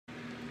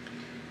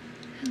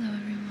Hello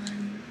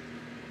everyone.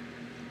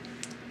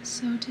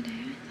 So today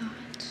I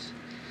thought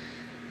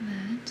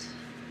that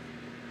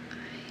I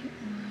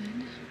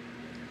would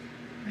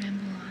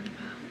ramble on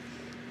about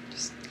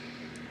just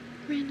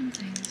random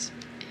things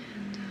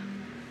and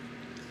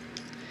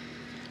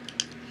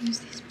use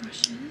these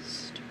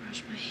brushes to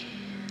brush my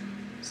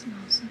hands and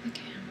also the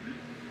camera.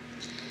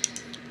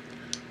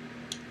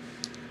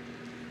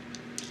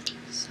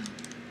 So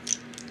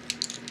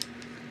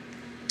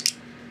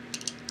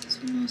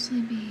this will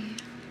mostly be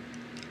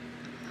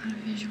a lot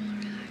of visual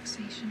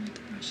relaxation with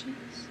the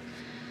brushes,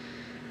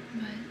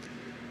 but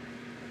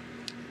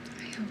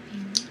I hope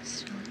you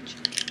still enjoy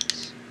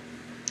it.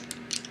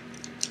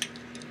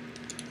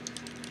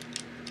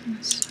 I'm going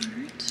to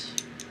start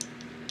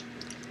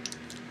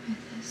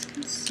with this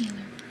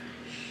concealer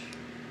brush.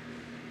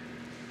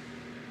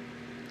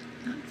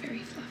 Not very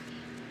fluffy.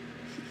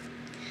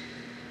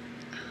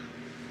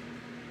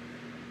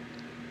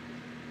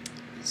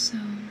 So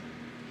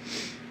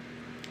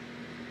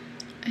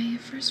I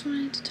first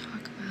wanted to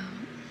talk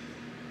about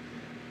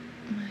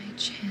my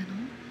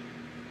channel,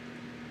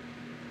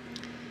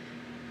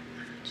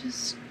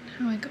 just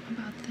how I go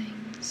about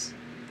things.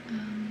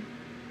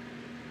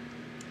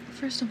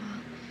 First of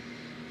all,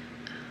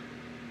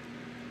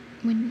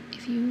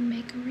 if you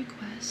make a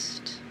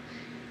request,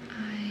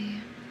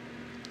 I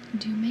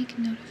do make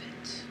note of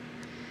it.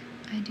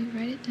 I do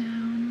write it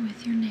down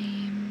with your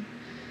name,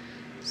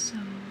 so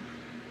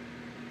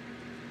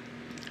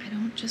I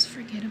don't just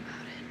forget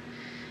about it.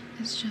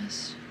 It's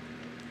just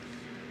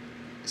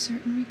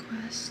certain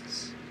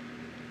requests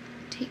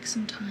take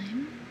some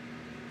time.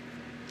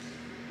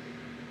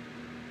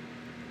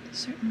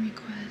 Certain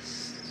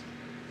requests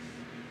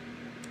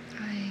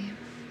I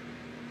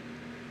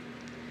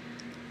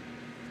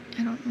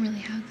don't really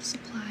have the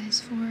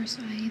supplies for,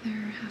 so I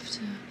either have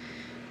to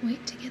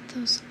wait to get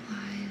those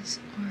supplies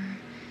or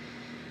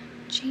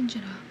change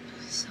it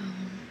up so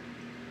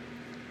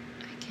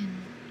I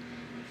can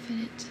fit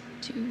it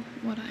to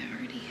what I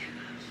already have.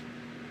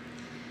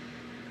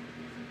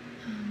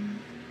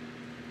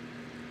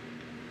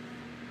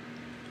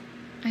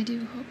 I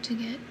do hope to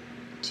get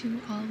to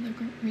all of the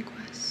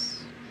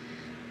requests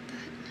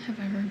that have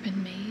ever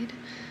been made,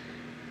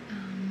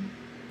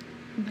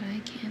 but I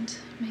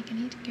can't make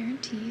any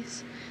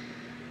guarantees.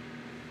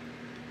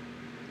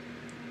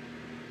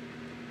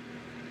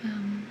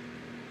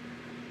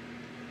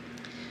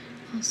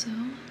 Also,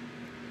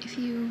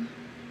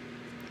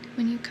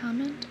 when you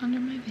comment under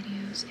my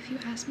videos, if you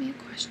ask me a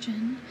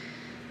question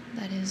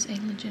that is a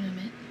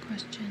legitimate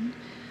question,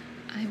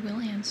 I will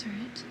answer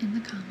it in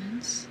the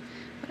comments,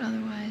 but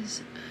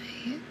otherwise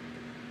I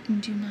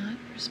do not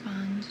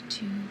respond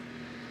to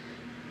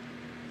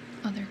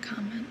other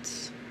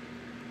comments,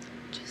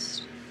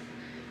 just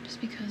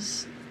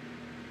because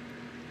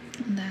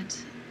that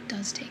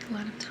does take a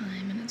lot of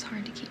time and it's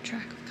hard to keep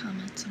track of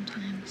comments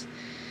sometimes.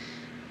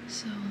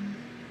 So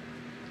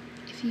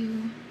if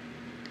you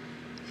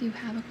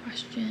have a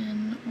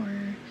question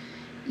or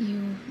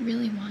you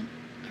really want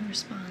a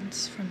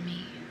response from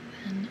me,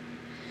 then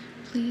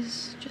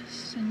please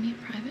just send me a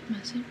private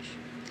message.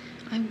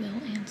 I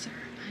will answer,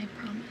 I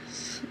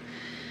promise.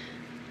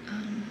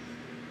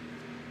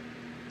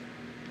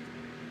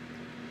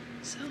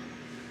 So,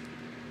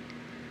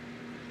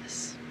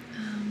 yes.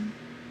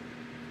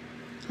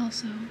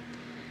 Also,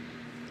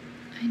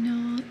 I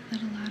know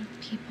that a lot of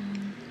people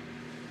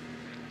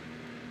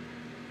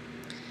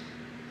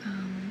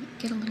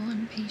get a little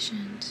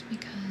impatient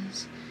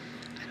because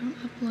I don't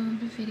upload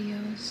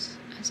videos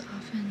as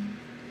often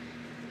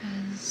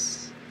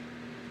as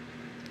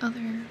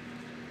other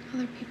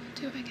people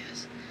do, I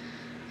guess.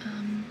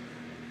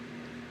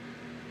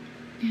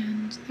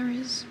 And there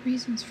is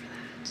reasons for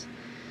that.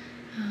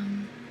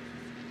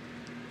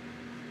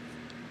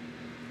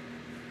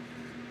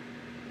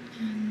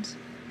 And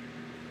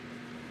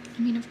I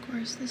mean, of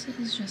course, this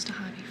is just a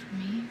hobby for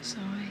me, so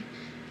I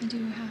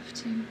do have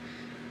to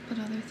put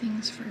other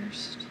things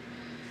first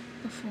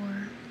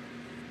before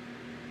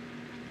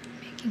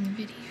making a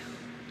video.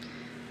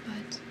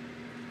 But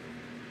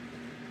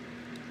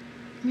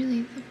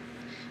really,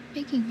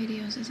 making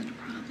videos isn't a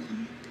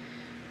problem.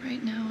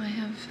 Right now I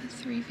have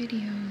 3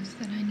 videos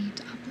that I need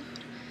to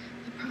upload.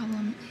 The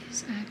problem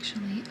is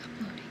actually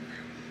uploading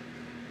them.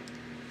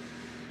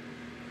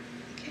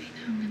 Okay,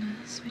 now I'm gonna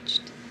switch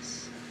to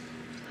this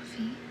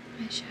fluffy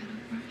eyeshadow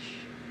brush.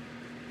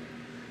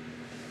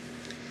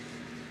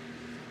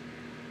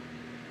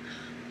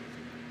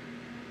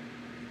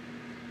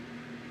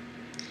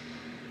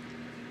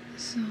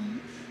 So,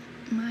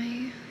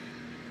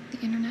 the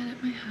internet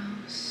at my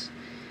house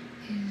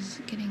is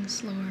getting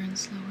slower and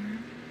slower,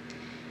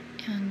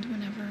 and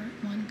whenever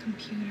one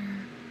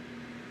computer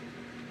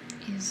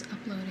is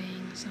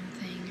uploading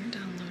something or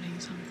downloading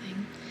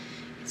something,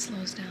 it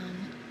slows down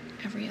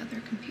every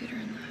other computer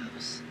in the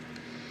house.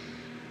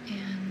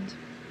 And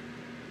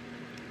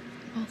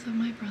both of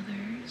my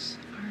brothers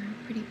are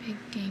pretty big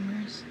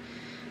gamers,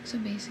 so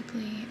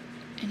basically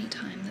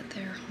anytime that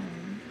they're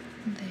home,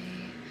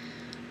 they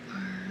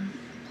are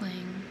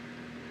playing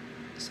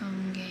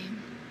some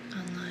game.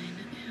 online,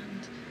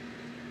 and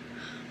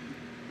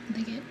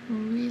they get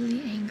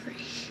really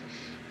angry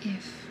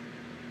if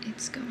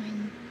it's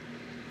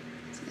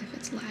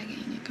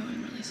lagging and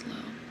going really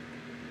slow.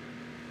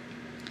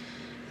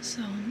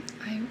 So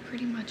I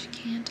pretty much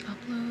can't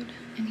upload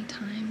any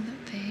time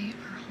that they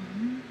are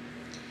home,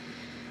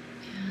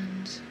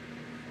 and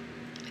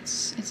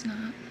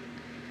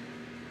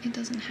it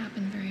doesn't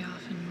happen very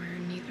often where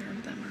neither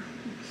of them are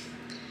home.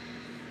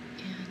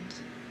 And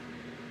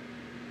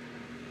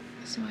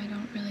so I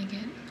don't really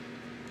get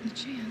the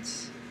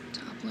chance to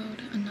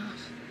upload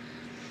enough.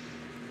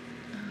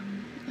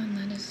 And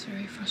that is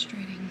very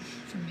frustrating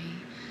for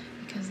me,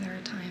 because there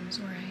are times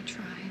where I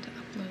try to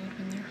upload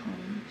when they're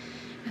home,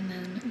 and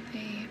then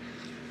they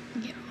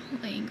get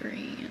all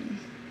angry and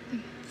they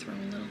throw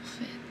a little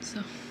fit.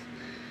 So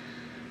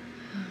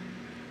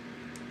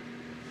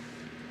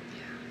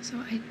so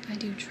I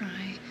do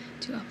try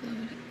to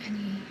upload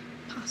any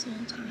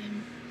possible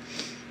time,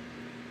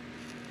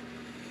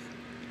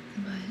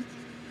 but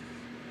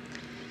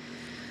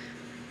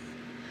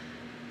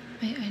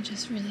I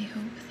just really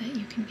hope that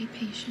you can be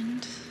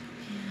patient,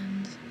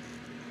 and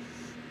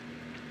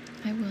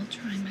I will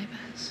try my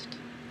best.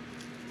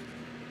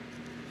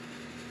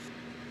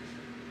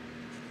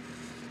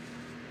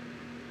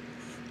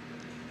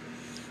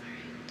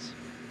 Alright,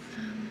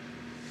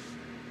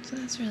 so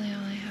that's really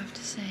all I have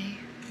to say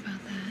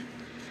about that.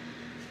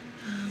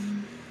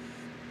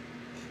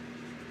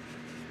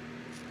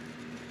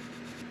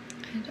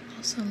 I'd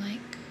also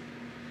like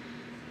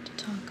to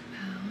talk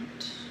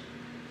about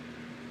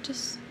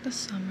just the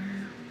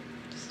summer,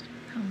 just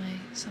how my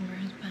summer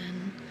has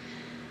been.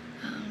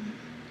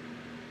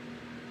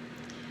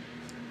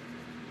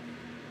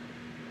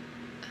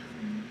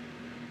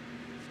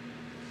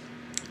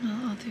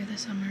 Well, all through the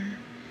summer,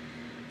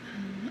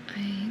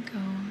 I go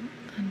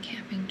on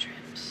camping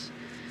trips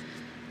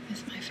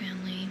with my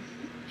family,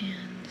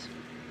 and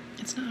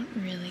it's not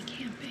really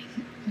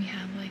camping. We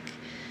have like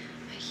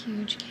a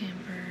huge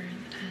camper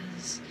that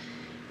has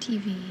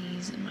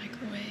TVs and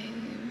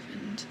microwave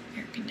and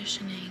air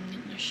conditioning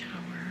and a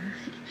shower.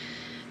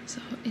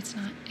 So it's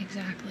not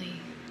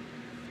exactly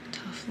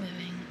tough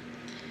living.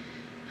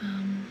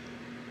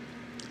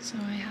 So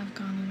I have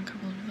gone on a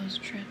couple of those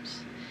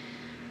trips,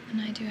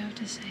 and I do have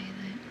to say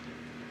that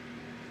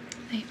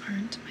they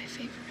aren't my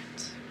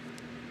favorites.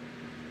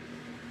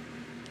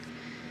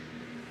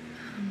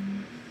 Let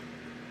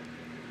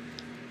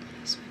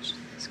me switch to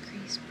this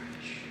crease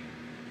brush.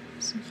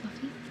 Some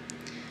fluffy.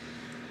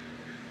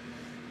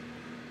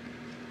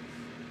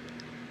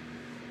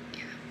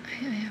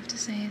 I have to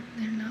say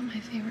they're not my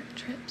favorite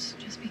trips,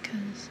 just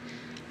because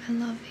I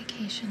love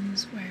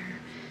vacations where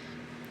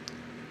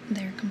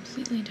they're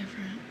completely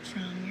different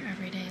from your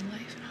everyday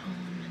life at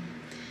home.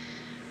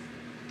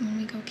 And when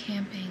we go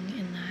camping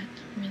in that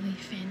really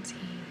fancy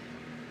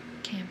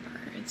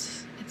camper,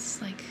 it's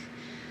like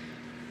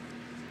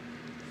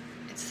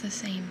it's the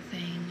same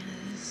thing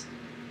as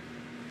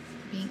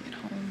being at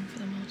home for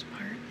the most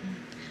part. And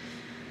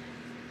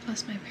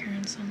plus, my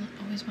parents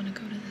always want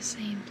to go to the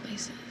same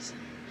places.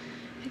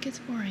 It gets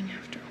boring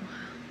after a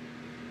while.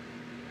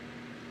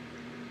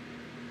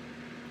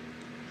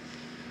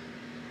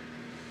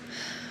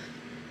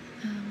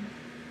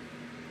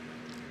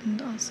 And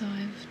also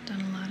I've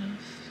done a lot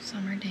of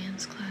summer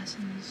dance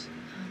classes,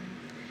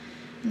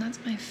 and that's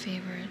my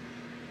favorite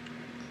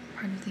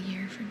part of the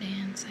year for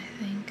dance,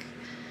 I think.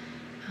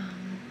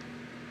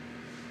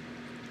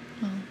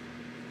 Well,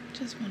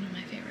 just one of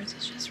my favorites.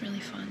 It's just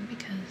really fun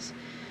because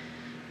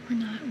we're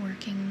not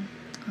working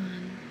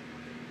on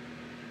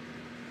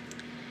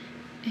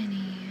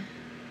any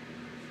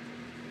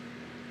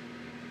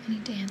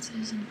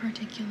dances in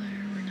particular.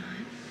 We're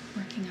not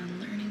working on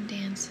learning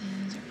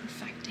dances or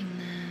perfecting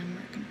them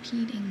or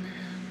competing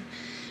them.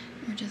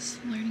 We're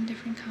just learning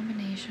different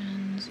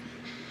combinations,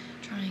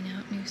 trying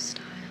out new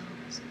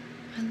styles.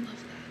 I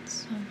love that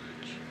so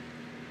much.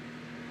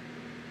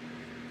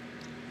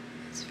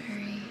 It's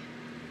very...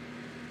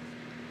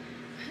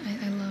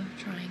 I love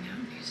trying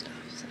out new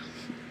stuff, so...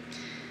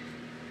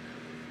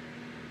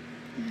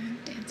 I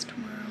have dance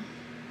tomorrow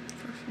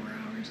for 4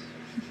 hours.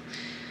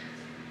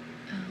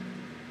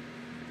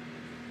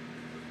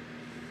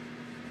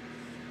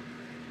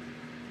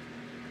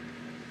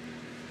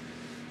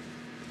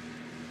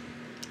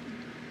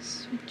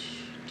 Switch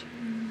to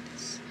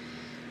this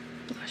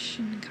blush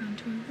and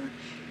contour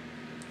brush.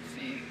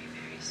 Very,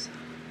 very soft.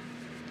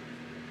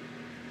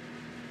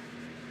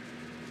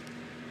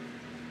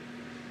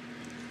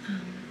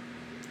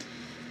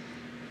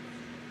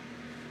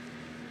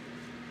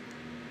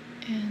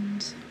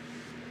 And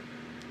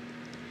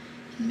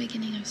in the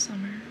beginning of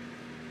summer,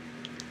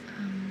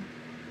 I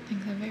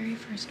think the very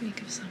first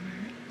week of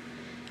summer,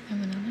 I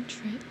went on a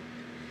trip,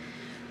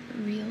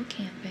 real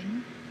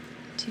camping,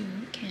 to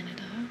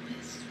Canada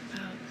with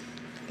about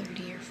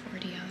 30 or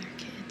 40 other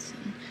kids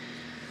and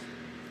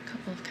a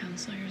couple of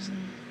counselors,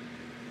 and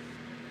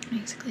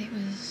basically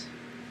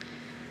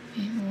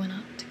we went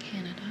up to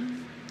Canada,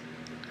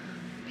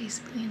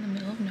 basically in the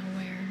middle of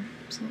nowhere,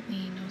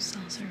 absolutely no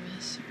cell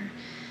service or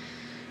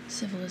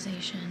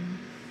civilization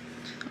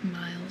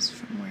miles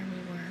from where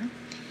we were.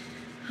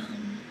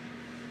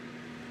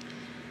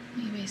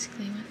 We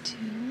basically went to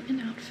an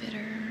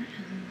outfitter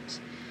and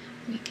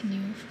we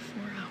canoed for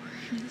 4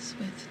 hours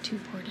with 2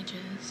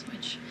 portages,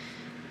 which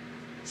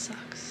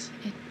sucks.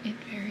 It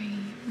very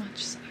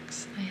much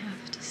sucks. I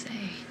have to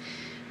say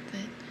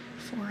that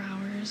 4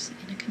 hours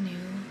in a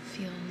canoe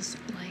feels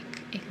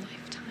like a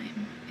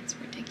lifetime. It's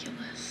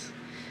ridiculous.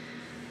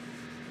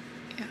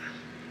 Yeah,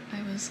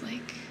 I was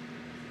like,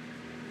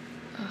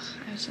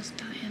 I was just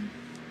dying.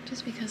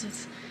 Just because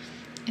it's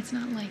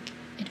not like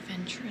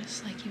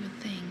adventurous like you would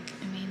think.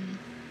 I mean,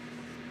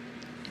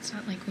 it's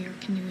not like we were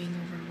canoeing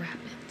over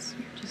rapids.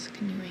 We were just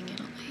canoeing in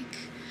a lake.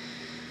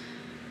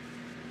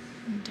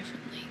 In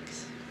different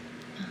lakes.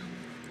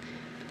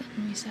 But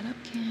then we set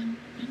up camp,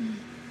 and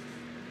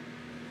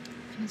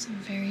it's a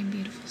very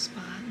beautiful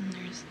spot, and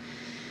there's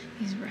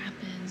these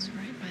rapids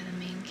right by the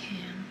main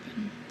camp,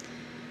 and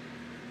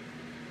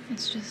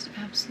it's just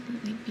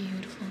absolutely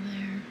beautiful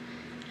there.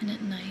 And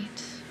at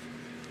night,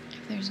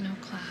 if there's no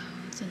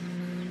clouds and the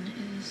moon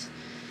is,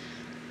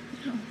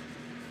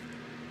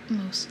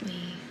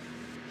 mostly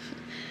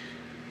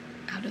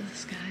out of the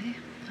sky,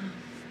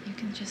 you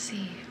can just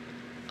see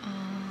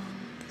all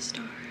the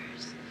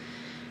stars.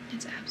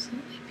 It's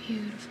absolutely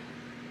beautiful.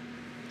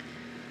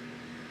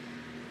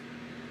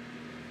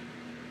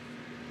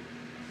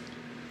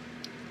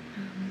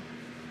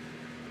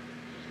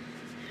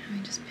 We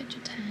just pitch a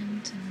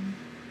tent, and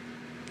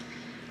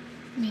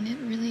I mean, it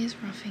really is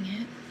roughing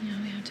it.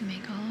 We have to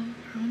make all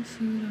of our own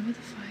food over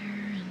the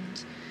fire,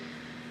 and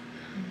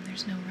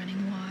there's no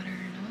running water,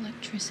 no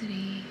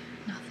electricity,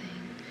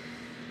 nothing.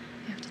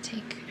 You have to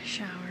take a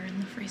shower in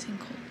the freezing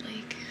cold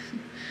lake.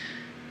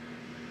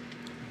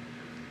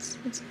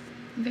 It's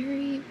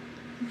very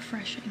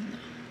refreshing, though.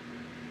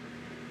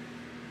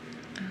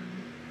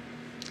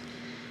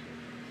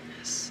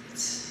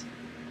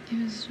 It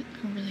was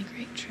a really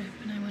great trip,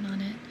 and I went on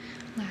it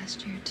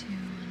last year too,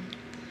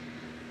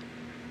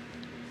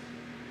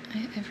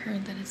 and I've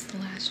heard that it's the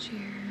last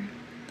year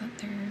that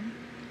they're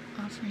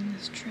offering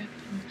this trip,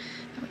 and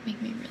that would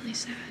make me really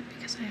sad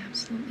because I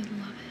absolutely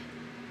love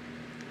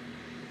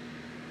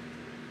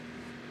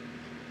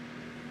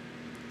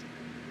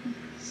it.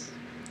 Yes.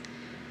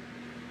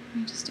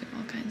 We just do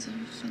all kinds of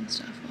fun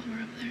stuff while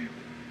we're up there.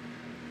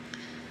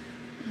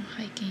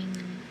 Hiking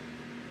and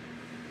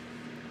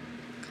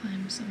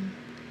climb some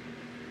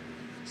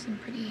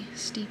pretty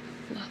steep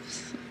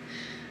bluffs,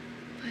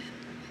 but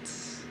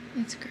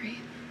it's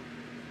great.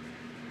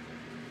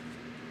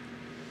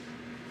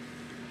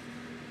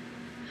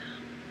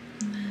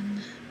 And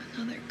then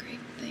another great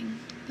thing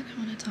that I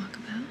want to talk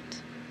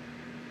about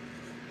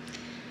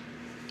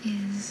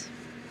is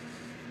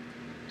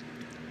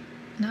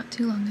not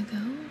too long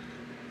ago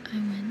I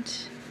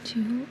went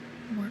to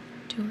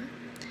Warped Tour,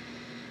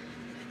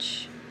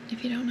 which,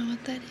 if you don't know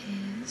what that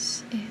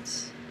is,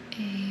 it's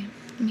a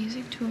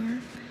music tour.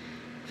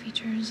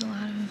 Features a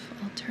lot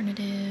of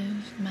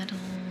alternative, metal,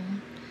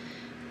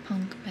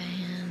 punk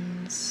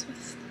bands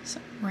with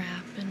some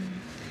rap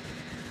and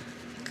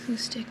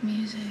acoustic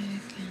music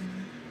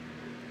and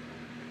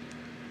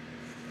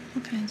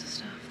all kinds of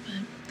stuff,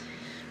 but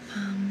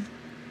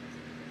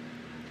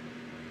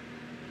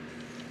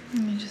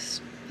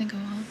they go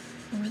all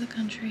over the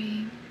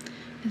country.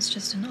 It's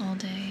just an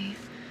all-day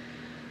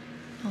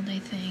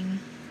thing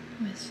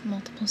with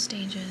multiple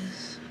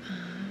stages.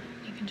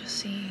 You can just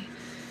see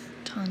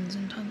tons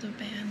and tons of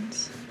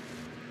bands.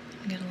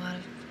 You get a lot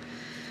of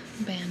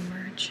band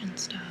merch and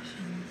stuff,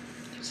 and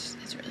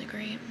it's really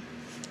great.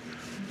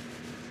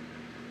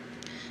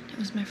 It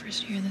was my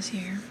first year this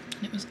year,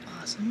 and it was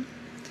awesome.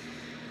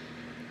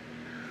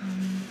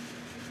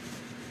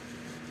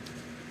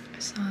 I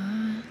saw,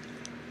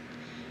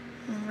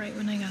 right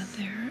when I got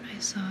there, I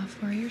saw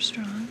 4 Year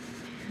Strong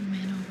and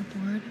Man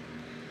Overboard.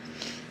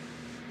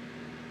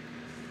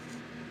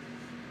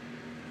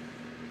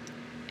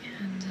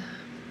 And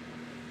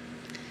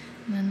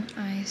then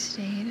I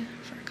stayed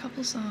for a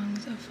couple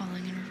songs of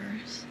Falling in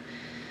Reverse,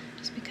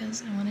 just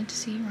because I wanted to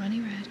see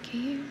Ronnie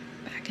Radke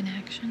back in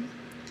action.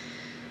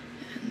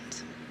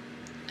 And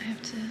I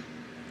have to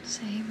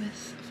say,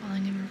 with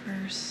Falling in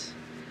Reverse,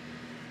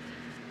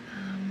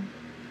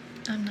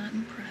 I'm not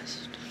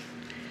impressed.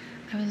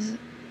 I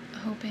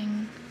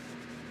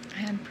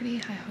had pretty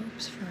high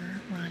hopes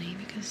for Ronnie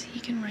because he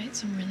can write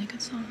some really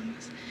good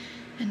songs.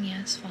 And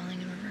yes,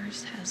 Falling in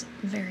Reverse has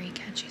very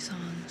catchy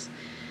songs,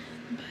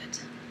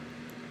 but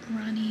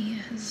Ronnie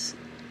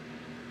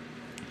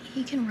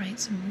he can write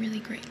some really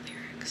great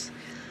lyrics.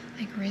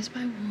 Like Raised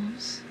by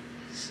Wolves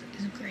is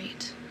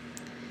great,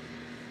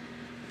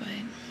 but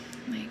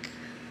like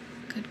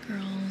Good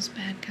Girls,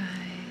 Bad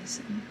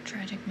Guys, and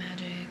Tragic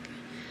Magic,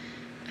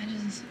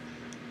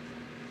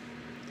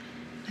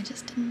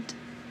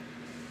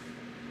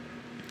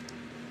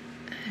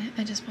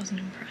 I just wasn't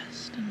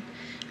impressed, and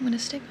I'm gonna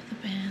stick with the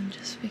band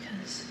just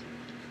because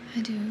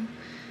I do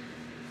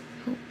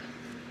hope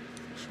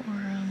for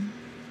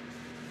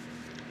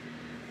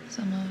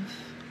some of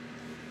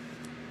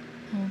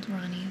old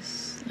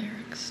Ronnie's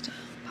lyrics to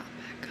pop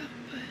back up.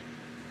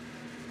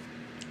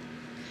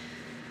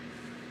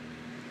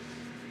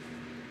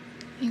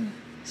 he was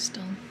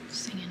still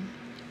singing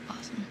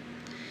awesome.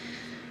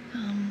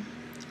 And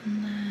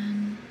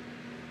then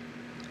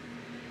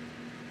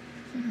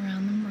went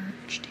around the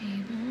merch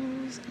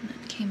tables, and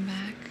then came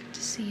back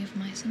to see Of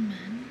Mice and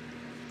Men.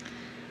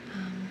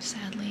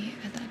 Sadly,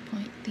 at that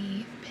point,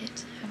 the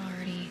pit had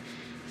already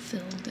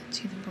filled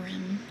to the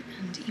brim,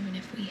 and even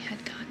if we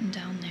had gotten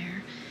down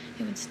there,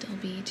 it would still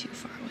be too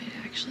far away to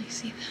actually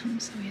see them,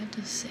 so we had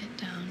to sit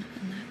down,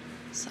 and that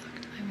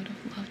sucked. I would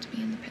have loved to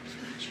be in the pit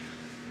for that show.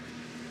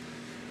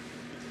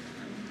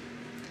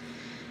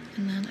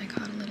 And then I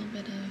caught a little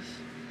bit of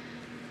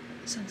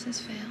Senses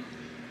Fail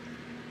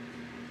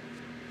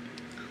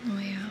on the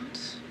way out.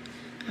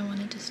 I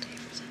wanted to stay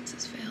for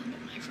Senses Fail,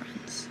 but my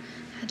friends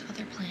had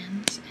other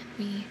plans, and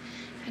we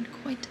had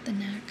quite the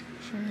knack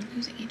for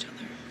losing each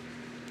other.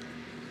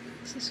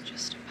 This is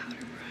just a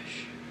powder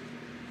brush.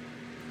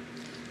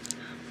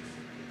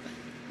 But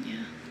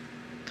yeah,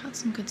 caught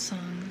some good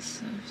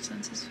songs of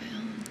Senses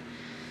Fail, and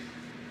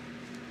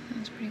that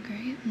was pretty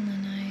great. And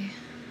then I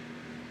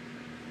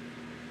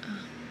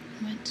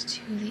went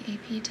to the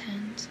AP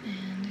tent,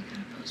 and I got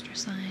a poster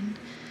signed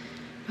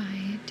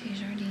by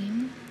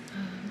Desjardins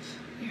of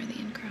We Are the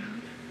In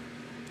Crowd,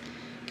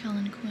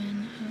 Callan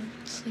Quinn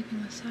of Sleeping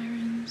with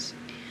Sirens,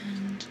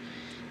 and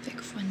Vic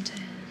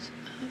Fuentes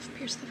of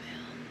Pierce the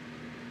Veil.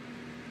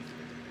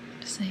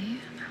 To say,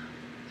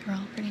 they're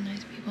all pretty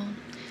nice people.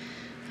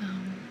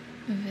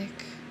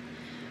 Vic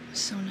was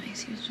so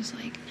nice. He was just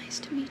like, "Nice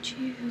to meet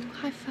you,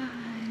 high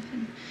five,"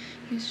 and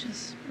he was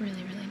just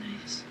really, really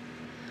nice.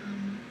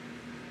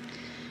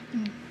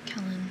 And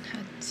Kellen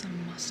had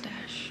some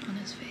mustache on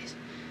his face.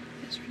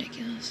 It was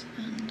ridiculous.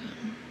 And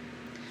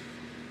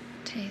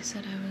Tay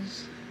said I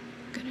was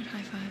good at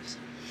high fives.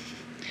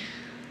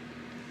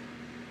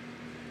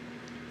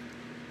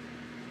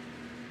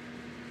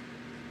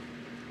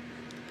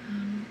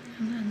 And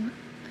then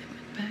I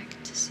went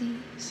back to see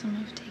some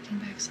of Taking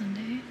Back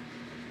Sunday,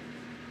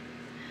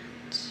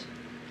 and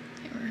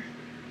they were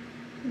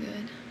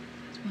good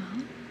as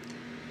well.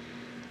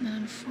 And then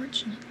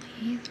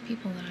unfortunately, the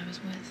people that I was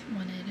with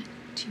wanted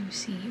to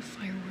see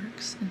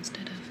Fireworks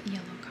instead of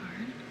Yellow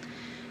Card.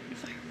 And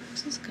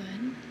Fireworks was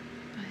good,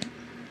 but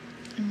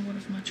I would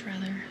have much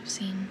rather have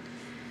seen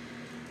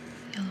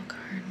Yellow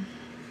Card.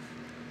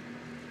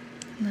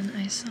 And then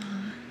I saw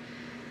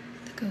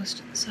The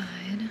Ghost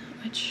Inside,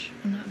 which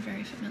I'm not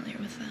very familiar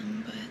with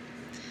them, but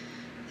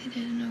they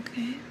did an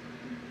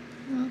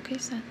okay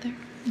set there.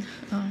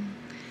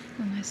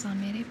 When I saw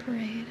Mayday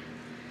Parade,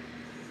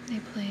 they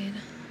played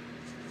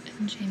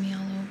And Jamie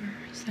All Over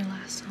is their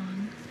last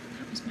song.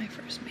 That was my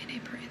first Mayday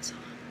Parade song.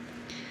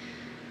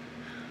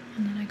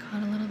 And then I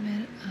caught a little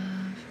bit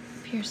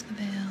of Pierce the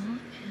Veil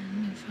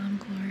and New Found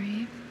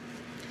Glory.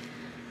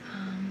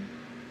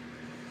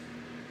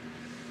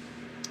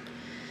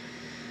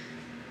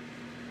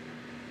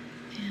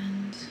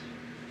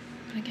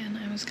 But again,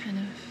 I was kind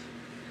of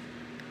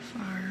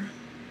far,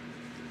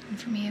 and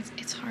for me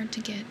it's hard to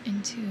get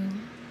into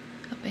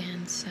a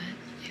band set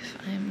if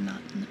I'm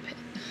not in the pit.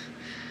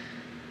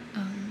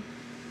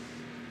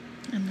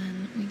 And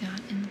then we got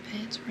in the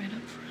pit right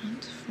up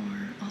front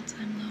for All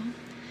Time Low.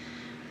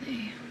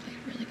 They played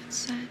a really good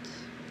set.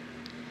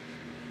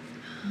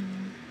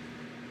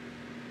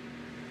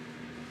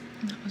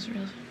 That was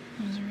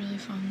really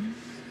fun.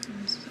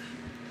 What was that?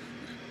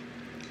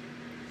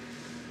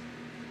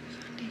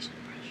 Foundation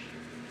brush.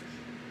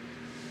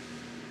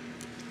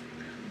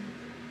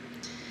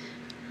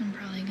 I'm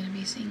probably going to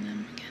be seeing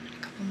them again in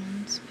a couple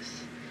months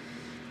with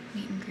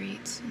meet and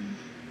greets and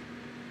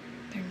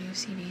their new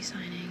CD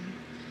signing.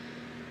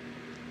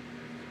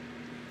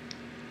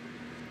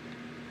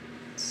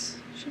 It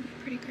should be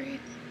pretty great.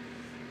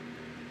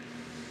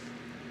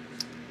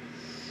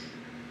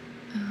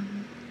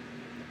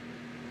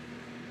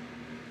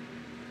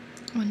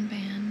 One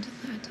band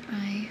that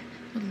I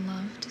would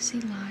love to see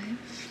live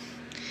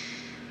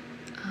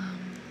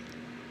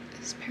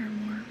is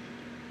Paramore.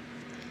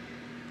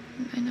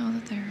 I know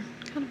that they're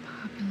kind of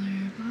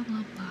popular, blah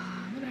blah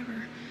blah,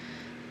 whatever.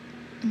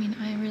 I mean,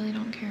 I really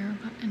don't care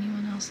about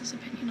anyone else's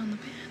opinion on the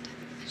band.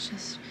 It's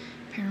just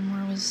Paramore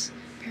and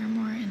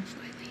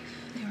Flyleaf.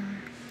 They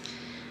were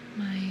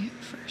my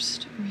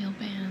first real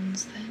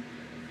bands that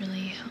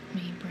really helped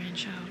me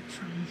branch out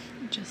from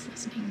just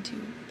listening to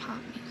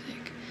pop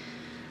music.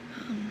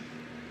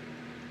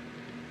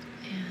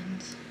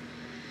 And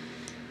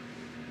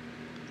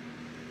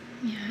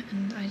yeah,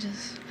 and I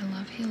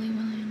love Hayley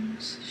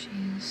Williams.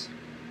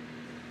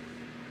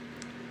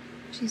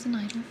 She's an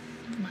idol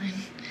of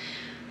mine.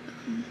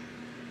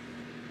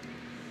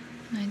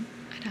 And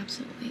I'd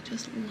absolutely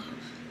just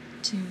love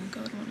to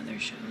go to one of their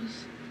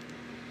shows.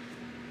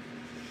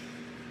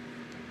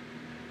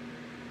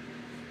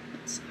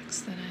 It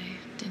sucks that I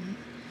didn't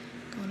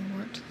go to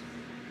Warped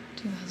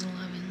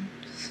 2011,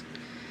 just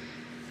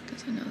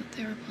because I know that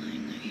they were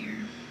playing that year.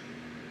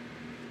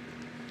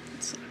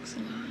 It sucks a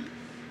lot.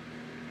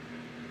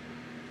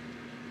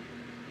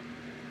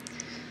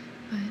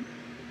 But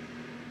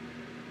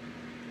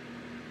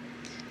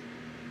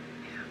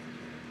yeah,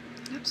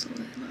 I'd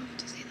absolutely love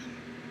to see them.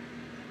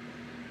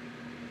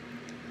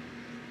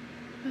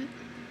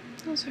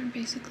 those are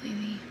basically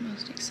the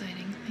most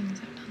exciting things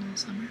I've done all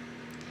summer.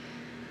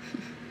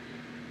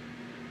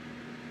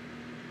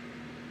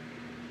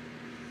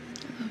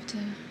 I'd love to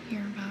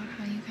hear about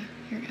how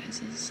your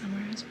guys' summer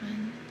has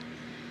been.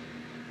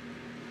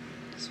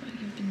 Just what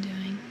you've been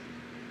doing.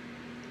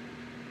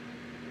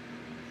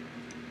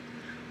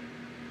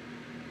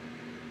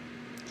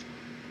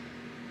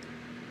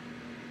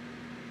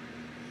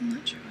 I'm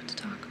not sure what to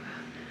talk about.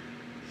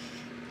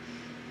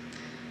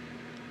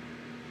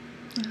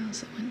 I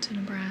also went to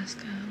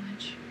Nebraska,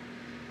 which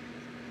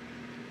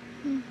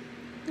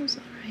it was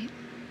alright.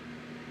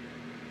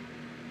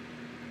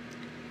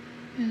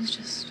 It was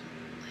just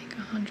like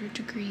 100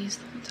 degrees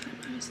the whole time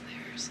I was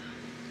there, so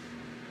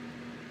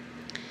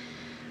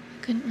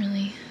I couldn't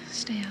really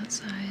stay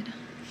outside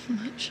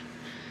much.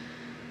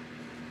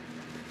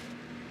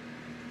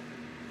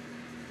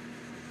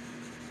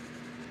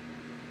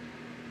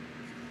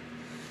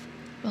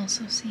 I've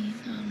also seen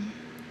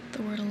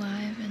The Word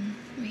Alive and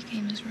We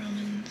Came as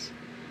Romans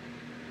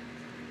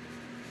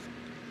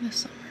this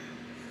summer.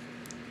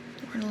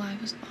 The Word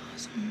Alive was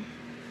awesome.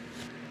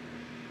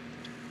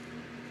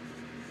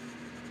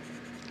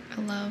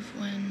 I love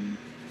when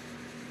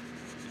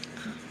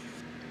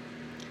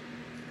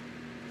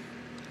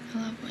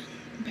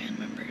band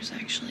members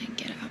actually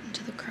get out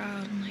into the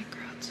crowd and like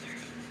crowd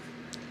surf.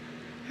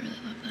 I really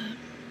love that.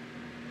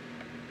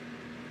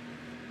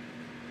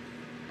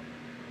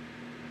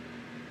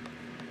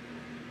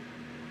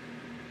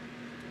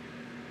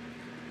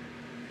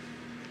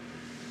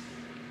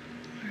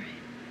 Alright.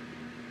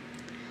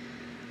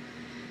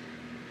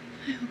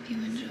 I hope you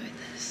enjoyed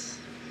this.